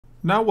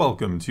Now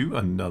welcome to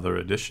another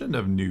edition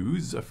of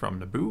News from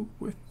Naboo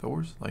with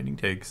Thor's Lightning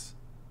Takes.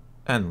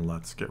 And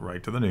let's get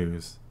right to the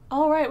news.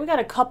 Alright, we got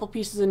a couple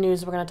pieces of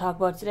news we're going to talk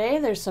about today.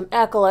 There's some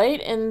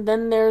Acolyte, and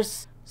then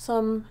there's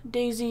some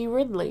Daisy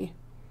Ridley.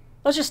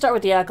 Let's just start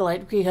with the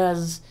Acolyte,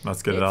 because...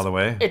 Let's get it out of the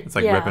way. It's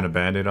like ripping a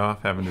Band-Aid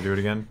off, having to do it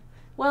again.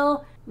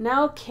 Well,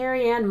 now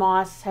Carrie-Anne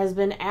Moss has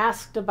been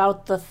asked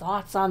about the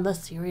thoughts on the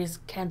series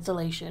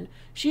cancellation.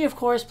 She, of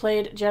course,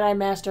 played Jedi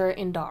Master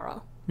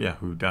Indara. Yeah,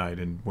 who died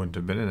and wouldn't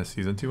have been in a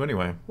season 2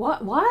 anyway.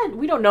 What?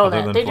 We don't know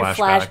that. They did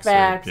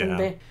flashbacks and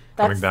they...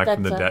 Coming back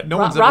from the dead. No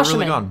one's ever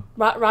really gone.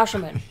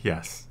 Rashomon.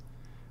 Yes.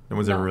 No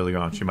one's ever really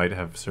gone. She might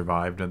have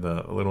survived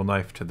the little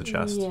knife to the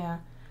chest. Yeah. I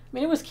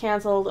mean, it was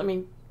canceled,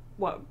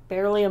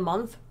 barely a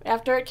month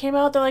after it came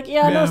out? They're like,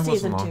 no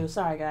season 2.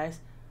 Sorry, guys.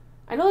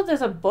 I know that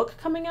there's a book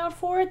coming out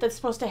for it that's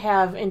supposed to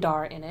have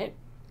Indara in it.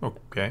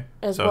 Okay.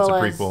 So it's a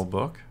prequel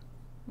book?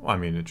 Well, I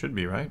mean, it should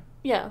be, right?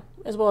 Yeah,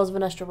 as well as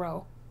Vanessa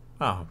Rowe.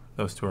 Oh,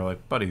 those two are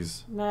like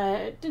buddies.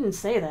 It didn't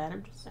say that,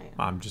 I'm just saying.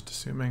 I'm just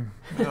assuming.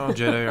 Oh,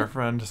 Jedi are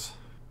friends.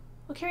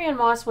 Well, Carrie-Anne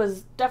Moss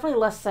was definitely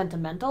less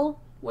sentimental.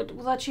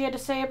 What she had to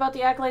say about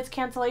the Acolyte's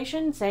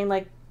cancellation, saying,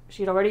 like,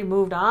 she'd already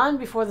moved on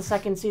before the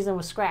second season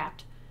was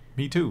scrapped.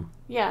 Me too.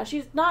 Yeah,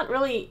 she's not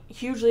really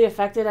hugely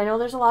affected. I know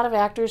there's a lot of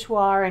actors who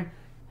are, and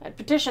a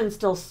petition's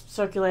still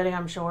circulating,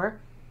 I'm sure.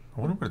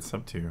 I wonder what it's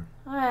up to.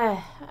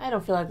 I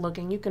don't feel like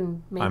looking. You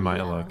can maybe... I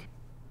might look.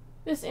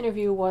 This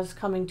interview was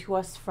coming to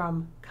us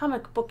from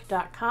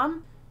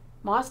comicbook.com.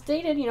 Moss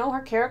stated, her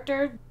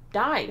character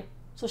died.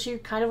 So she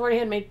kind of already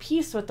had made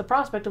peace with the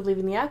prospect of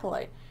leaving the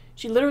Acolyte.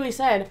 She literally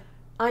said,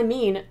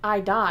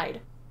 I died.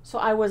 So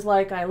I was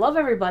like, I love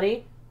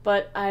everybody,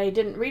 but I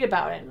didn't read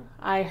about it.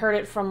 I heard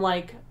it from,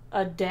 like,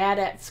 a dad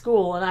at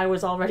school, and I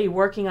was already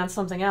working on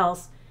something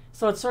else.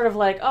 So it's sort of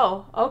like,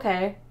 oh,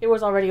 okay, it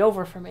was already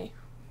over for me.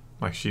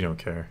 Like, she don't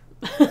care.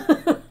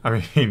 I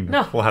mean,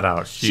 no, flat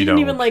out, she didn't don't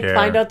even, like, care.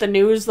 find out the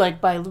news,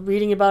 like, by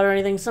reading about it or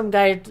anything. Some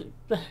guy,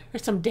 or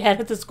some dad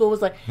at the school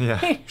was like,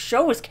 hey,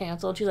 show was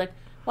canceled. She's like,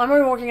 well, I'm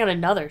already working on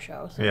another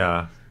show. So.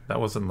 Yeah, that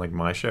wasn't, like,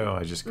 my show.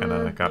 I just kind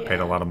of got paid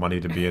a lot of money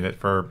to be in it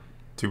for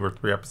 2 or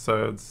 3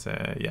 episodes.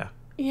 Yeah.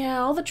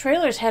 Yeah, all the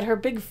trailers had her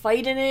big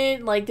fight in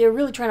it. Like, they were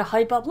really trying to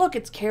hype up, look,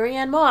 it's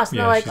Carrie-Anne Moss. And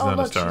they're like, oh,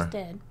 look, she's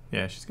dead.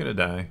 Yeah, she's going to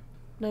die.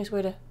 Nice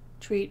way to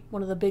treat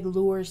one of the big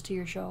lures to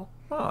your show.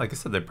 Well, like I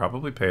said, they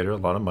probably paid her a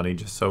lot of money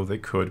just so they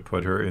could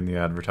put her in the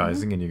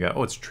advertising. And you got,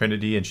 it's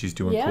Trinity, and she's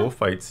doing cool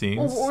fight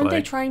scenes. Well, weren't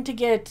they trying to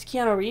get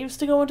Keanu Reeves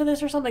to go into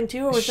this or something,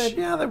 too? Or was that...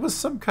 Yeah, there was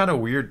some kind of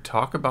weird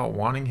talk about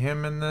wanting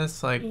him in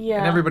this. Like,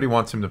 and everybody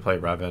wants him to play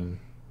Revan.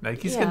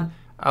 Like, he's getting...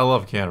 I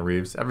love Keanu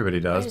Reeves. Everybody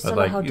does. But,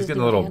 like, he's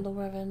getting a little...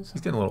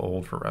 He's getting a little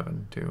old for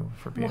Revan, too.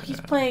 Well,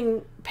 he's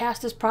playing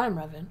past his prime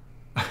Revan.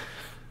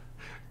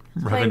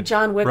 He's playing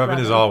John Wick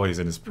Revan is always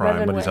in his prime. Revan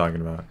what are Wick. you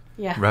talking about?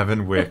 Yeah.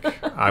 Revan Wick.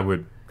 I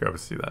would go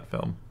see that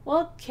film.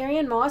 Well,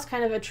 Carrie-Anne Moss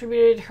kind of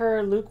attributed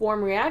her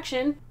lukewarm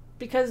reaction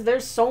because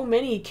there's so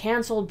many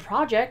canceled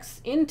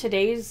projects in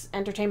today's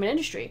entertainment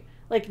industry.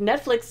 Like,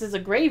 Netflix is a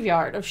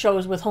graveyard of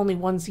shows with only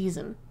 1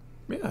 season.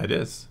 Yeah, it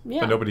is.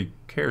 Yeah. But nobody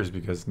cares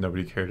because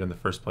nobody cared in the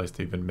first place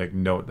to even make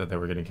note that they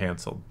were getting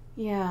canceled.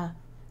 Yeah.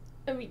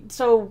 I mean,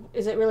 so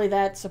is it really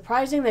that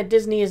surprising that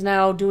Disney is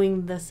now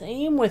doing the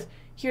same with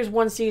here's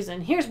 1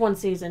 season, here's 1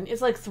 season?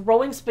 It's like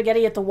throwing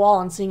spaghetti at the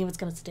wall and seeing if it's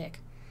going to stick.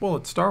 Well,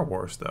 it's Star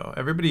Wars, though.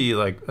 Everybody,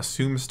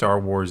 assumes Star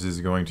Wars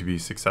is going to be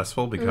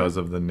successful because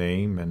of the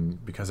name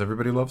and because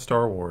everybody loves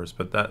Star Wars.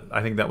 But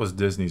I think that was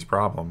Disney's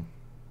problem.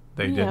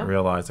 They didn't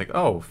realize,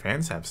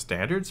 fans have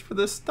standards for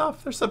this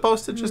stuff. They're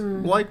supposed to just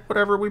like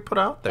whatever we put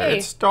out there. Hey,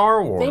 it's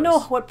Star Wars. They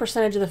know what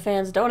percentage of the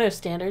fans don't have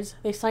standards.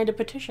 They signed a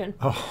petition.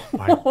 Oh,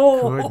 my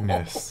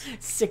goodness.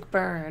 Sick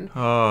burn. Oh,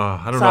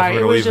 I don't know if I'm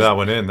going to leave that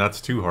one in. That's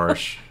too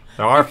harsh.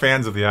 There are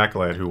fans of the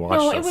Acolyte who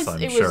watch this, I'm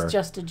sure. It was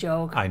just a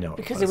joke. I know.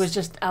 Because it was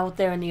just out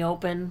there in the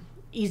open,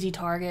 easy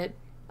target.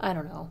 I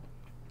don't know.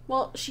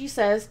 Well, she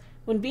says,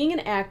 when being an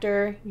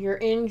actor, you're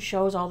in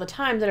shows all the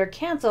time that are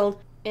canceled,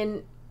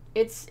 and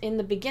it's in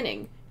the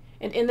beginning.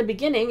 And in the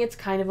beginning, it's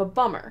kind of a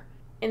bummer.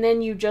 And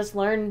then you just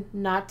learn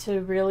not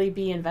to really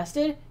be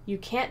invested. You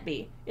can't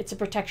be. It's a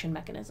protection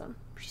mechanism.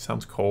 She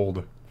sounds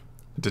cold.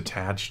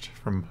 Detached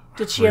from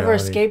Did she ever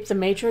escape the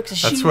Matrix? Is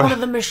she one of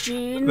the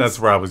machines? That's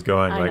where I was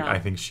going. I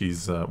think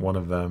she's one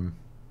of them.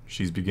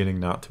 She's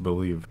beginning not to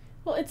believe.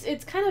 Well,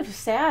 it's kind of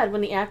sad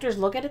when the actors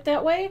look at it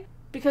that way,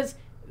 because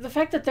the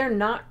fact that they're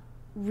not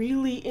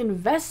really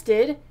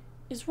invested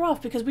is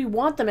rough, because we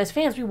want them as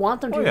fans. We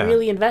want them to be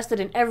really invested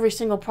in every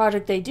single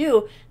project they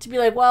do, to be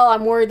like, well,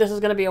 I'm worried this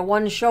is going to be a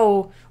 1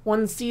 show,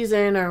 1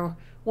 season, or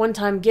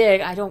 1-time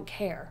gig. I don't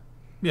care.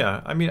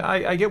 Yeah, I mean,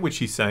 I get what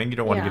she's saying. You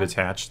don't want to get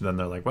attached. And then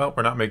they're like, well,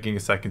 we're not making a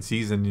 2nd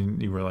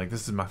season. You were like,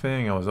 this is my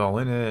thing. I was all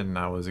in it, and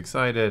I was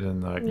excited.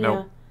 And like,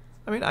 nope.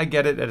 I mean, I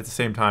get it. At the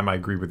same time, I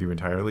agree with you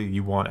entirely.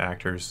 You want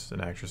actors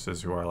and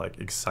actresses who are,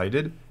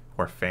 excited,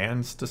 who are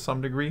fans to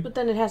some degree. But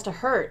then it has to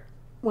hurt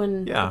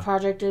when the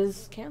project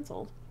is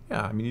canceled.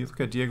 Yeah, I mean, you look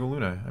at Diego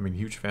Luna. I mean,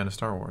 huge fan of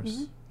Star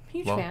Wars.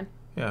 Huge fan.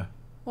 Yeah.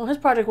 Well, his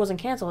project wasn't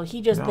canceled.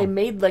 They No.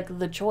 made, like,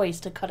 the choice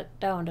to cut it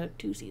down to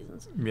 2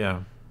 seasons.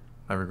 Yeah.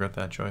 I regret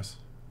that choice.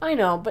 I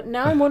know, but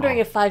now I'm wondering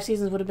if 5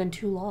 seasons would have been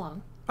too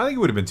long. I think it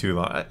would have been too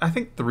long. I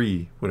think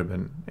 3 would have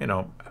been,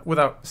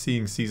 without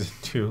seeing season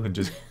 2 and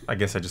just, I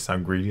guess I just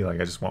sound greedy, like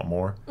I just want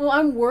more. Well,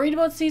 I'm worried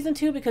about season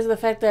 2 because of the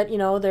fact that,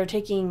 they're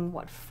taking,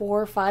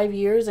 4 or 5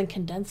 years and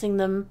condensing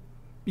them.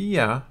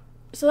 Yeah.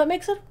 So that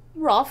makes it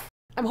rough.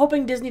 I'm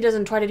hoping Disney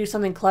doesn't try to do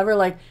something clever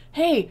like,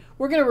 hey,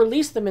 we're going to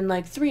release them in,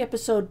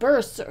 3-episode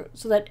bursts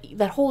so that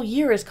that whole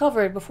year is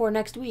covered before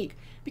next week.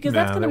 Because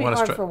that's going to be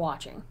hard for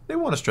watching. They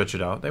want to stretch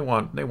it out. They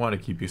want to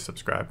keep you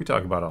subscribed. We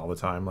talk about it all the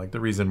time. Like, the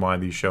reason why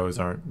these shows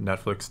aren't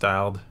Netflix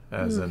styled,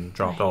 as in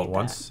dropped all at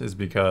once, is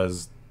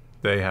because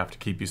they have to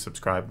keep you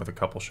subscribed with a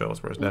couple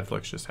shows, whereas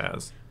Netflix just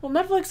has. Well,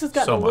 Netflix has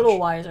gotten a little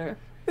wiser.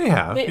 They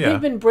have,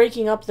 They've been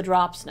breaking up the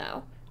drops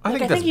now. I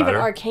think even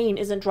better. Arcane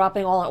isn't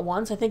dropping all at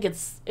once. I think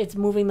it's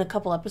moving the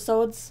couple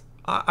episodes.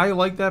 I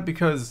like that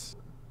because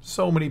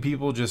so many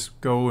people just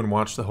go and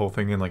watch the whole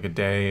thing in like a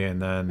day,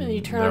 and then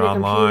they're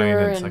online,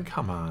 and it's like,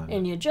 come on.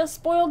 And you just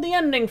spoiled the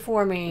ending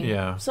for me.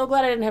 Yeah. I'm so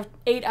glad I didn't have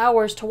 8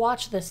 hours to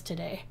watch this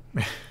today.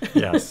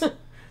 Yes.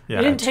 Yeah.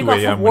 You didn't take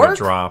off of work?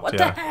 Dropped. What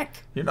the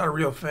heck? You're not a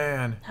real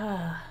fan.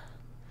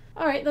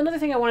 All right, another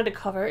thing I wanted to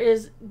cover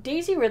is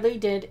Daisy Ridley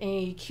did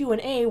a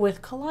Q&A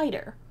with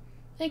Collider.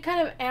 They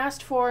kind of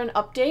asked for an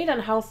update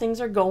on how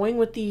things are going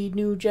with the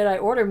new Jedi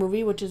Order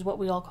movie, which is what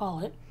we all call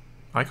it.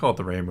 I call it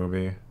the Rey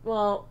movie.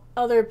 Well,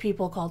 other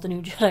people call it the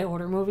new Jedi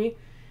Order movie.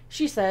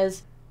 She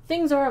says,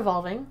 things are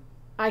evolving.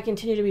 I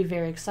continue to be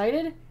very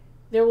excited.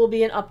 There will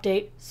be an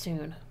update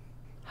soon.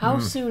 How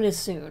soon is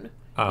soon?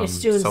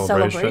 Is soon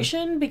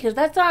celebration? Because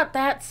that's not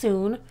that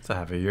soon. It's a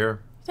half a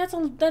year. That's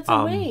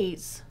a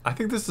ways. I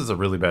think this is a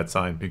really bad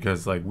sign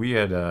because, like,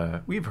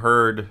 we've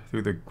heard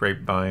through the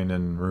grapevine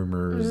and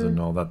rumors and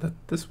all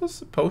that this was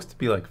supposed to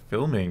be like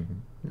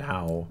filming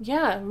now.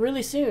 Yeah,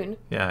 really soon.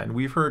 Yeah, and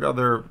we've heard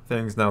other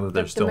things now that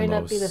there's still no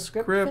not be the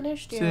script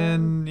finished.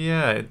 And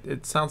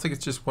it sounds like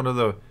it's just one of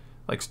the,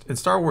 like, and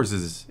Star Wars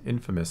is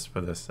infamous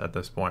for this at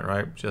this point,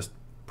 right? Just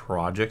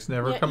projects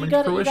never coming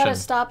to fruition. You gotta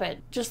stop it.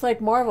 Just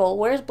like Marvel.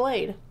 Where's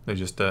Blade? They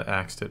just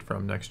axed it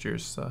from next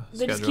year's schedule.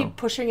 They just keep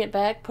pushing it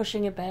back.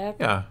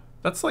 Yeah,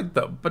 that's like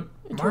but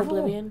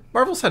Oblivion.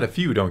 Marvel's had a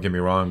few, don't get me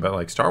wrong, but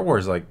like Star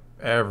Wars, like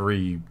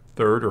every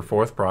 3rd or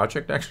 4th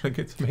project actually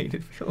gets made,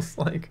 it feels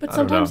like. But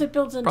sometimes it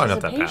builds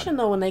anticipation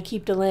though when they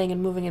keep delaying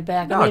and moving it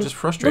back. No, it just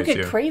frustrates you.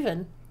 Look at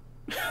Kraven.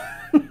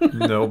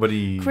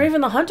 Nobody.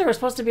 Kraven the Hunter was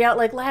supposed to be out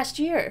like last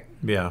year.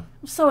 Yeah.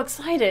 I'm so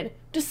excited.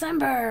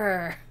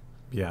 December.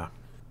 Yeah.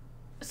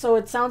 So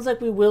it sounds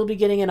like we will be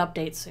getting an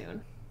update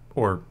soon.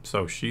 Or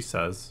so she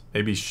says.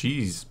 Maybe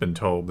she's been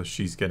told that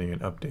she's getting an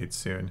update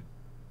soon.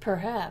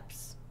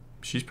 Perhaps.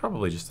 She's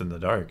probably just in the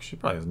dark. She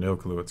probably has no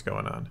clue what's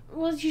going on.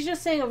 Well, she's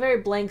just saying a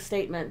very blank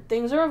statement.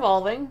 Things are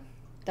evolving.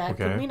 That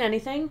could mean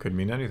anything. Could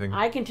mean anything.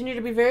 I continue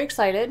to be very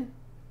excited.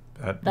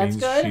 That's means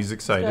good. She's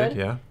excited,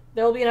 yeah.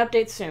 There will be an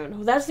update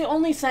soon. That's the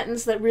only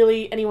sentence that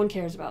really anyone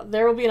cares about.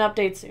 There will be an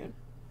update soon.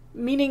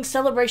 Meaning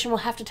Celebration will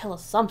have to tell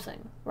us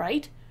something,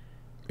 right?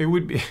 It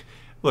would be...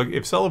 Look,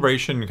 if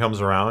Celebration comes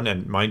around,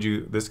 and mind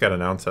you, this got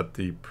announced at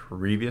the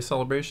previous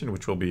Celebration,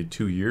 which will be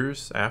 2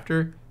 years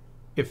after.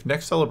 If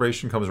next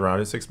Celebration comes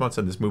around in 6 months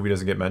and this movie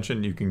doesn't get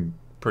mentioned, you can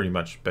pretty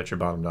much bet your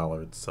bottom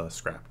dollar it's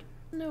scrapped.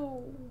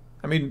 No.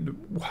 I mean,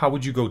 how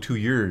would you go 2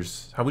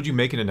 years? How would you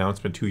make an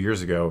announcement 2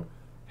 years ago,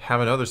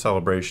 have another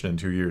Celebration in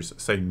 2 years,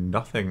 say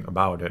nothing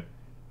about it,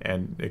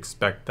 and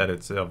expect that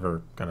it's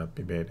ever going to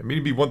be made? I mean,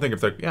 it'd be one thing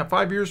if they're,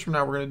 5 years from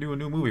now we're going to do a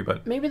new movie,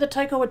 but... Maybe the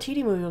Taika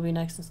Waititi movie will be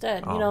next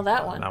instead. You know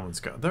that one. That one's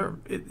good.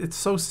 It's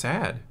so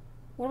sad.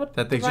 What about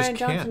that they the Rian just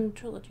can't. Johnson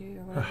trilogy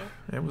or whatever?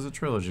 It was a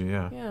trilogy,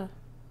 yeah. Yeah.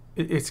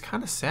 It's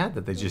kind of sad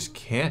that they just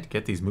can't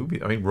get these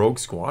movies. I mean, Rogue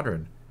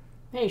Squadron.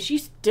 Hey, she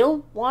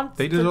still wants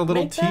They did to a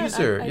little make that?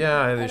 teaser.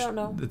 I don't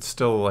know. It's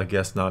still, I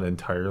guess, not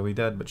entirely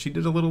dead, but she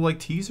did a little, like,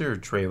 teaser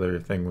trailer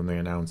thing when they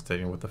announced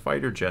it, with the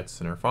fighter jets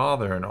and her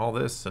father and all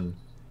this, and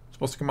it's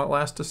supposed to come out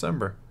last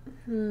December.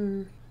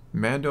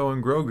 Mando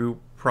and Grogu,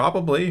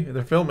 probably.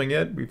 They're filming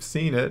it. We've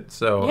seen it.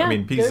 So, Yeah, I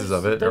mean, pieces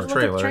of it, or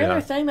trailer. A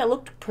trailer thing that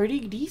looked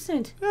pretty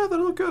decent. Yeah, that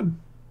looked good.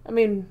 I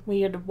mean,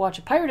 we had to watch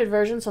a pirated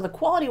version, so the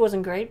quality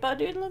wasn't great,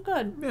 but it looked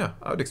good. Yeah,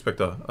 I would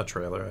expect a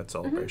trailer at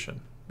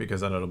Celebration,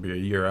 because then it'll be a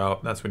year out,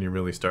 and that's when you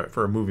really start,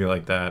 for a movie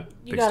like that,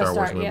 big Star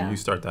Wars movie, you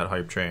start that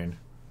hype train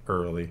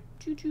early.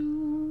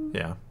 Choo-choo.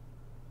 Yeah.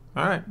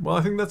 All right, well,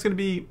 I think that's going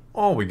to be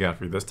all we got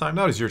for you this time.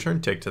 Now it is your turn.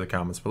 Take to the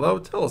comments below.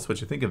 Tell us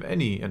what you think of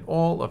any and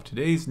all of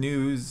today's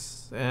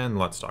news, and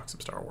let's talk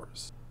some Star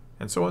Wars.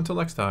 And so until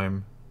next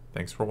time,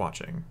 thanks for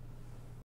watching.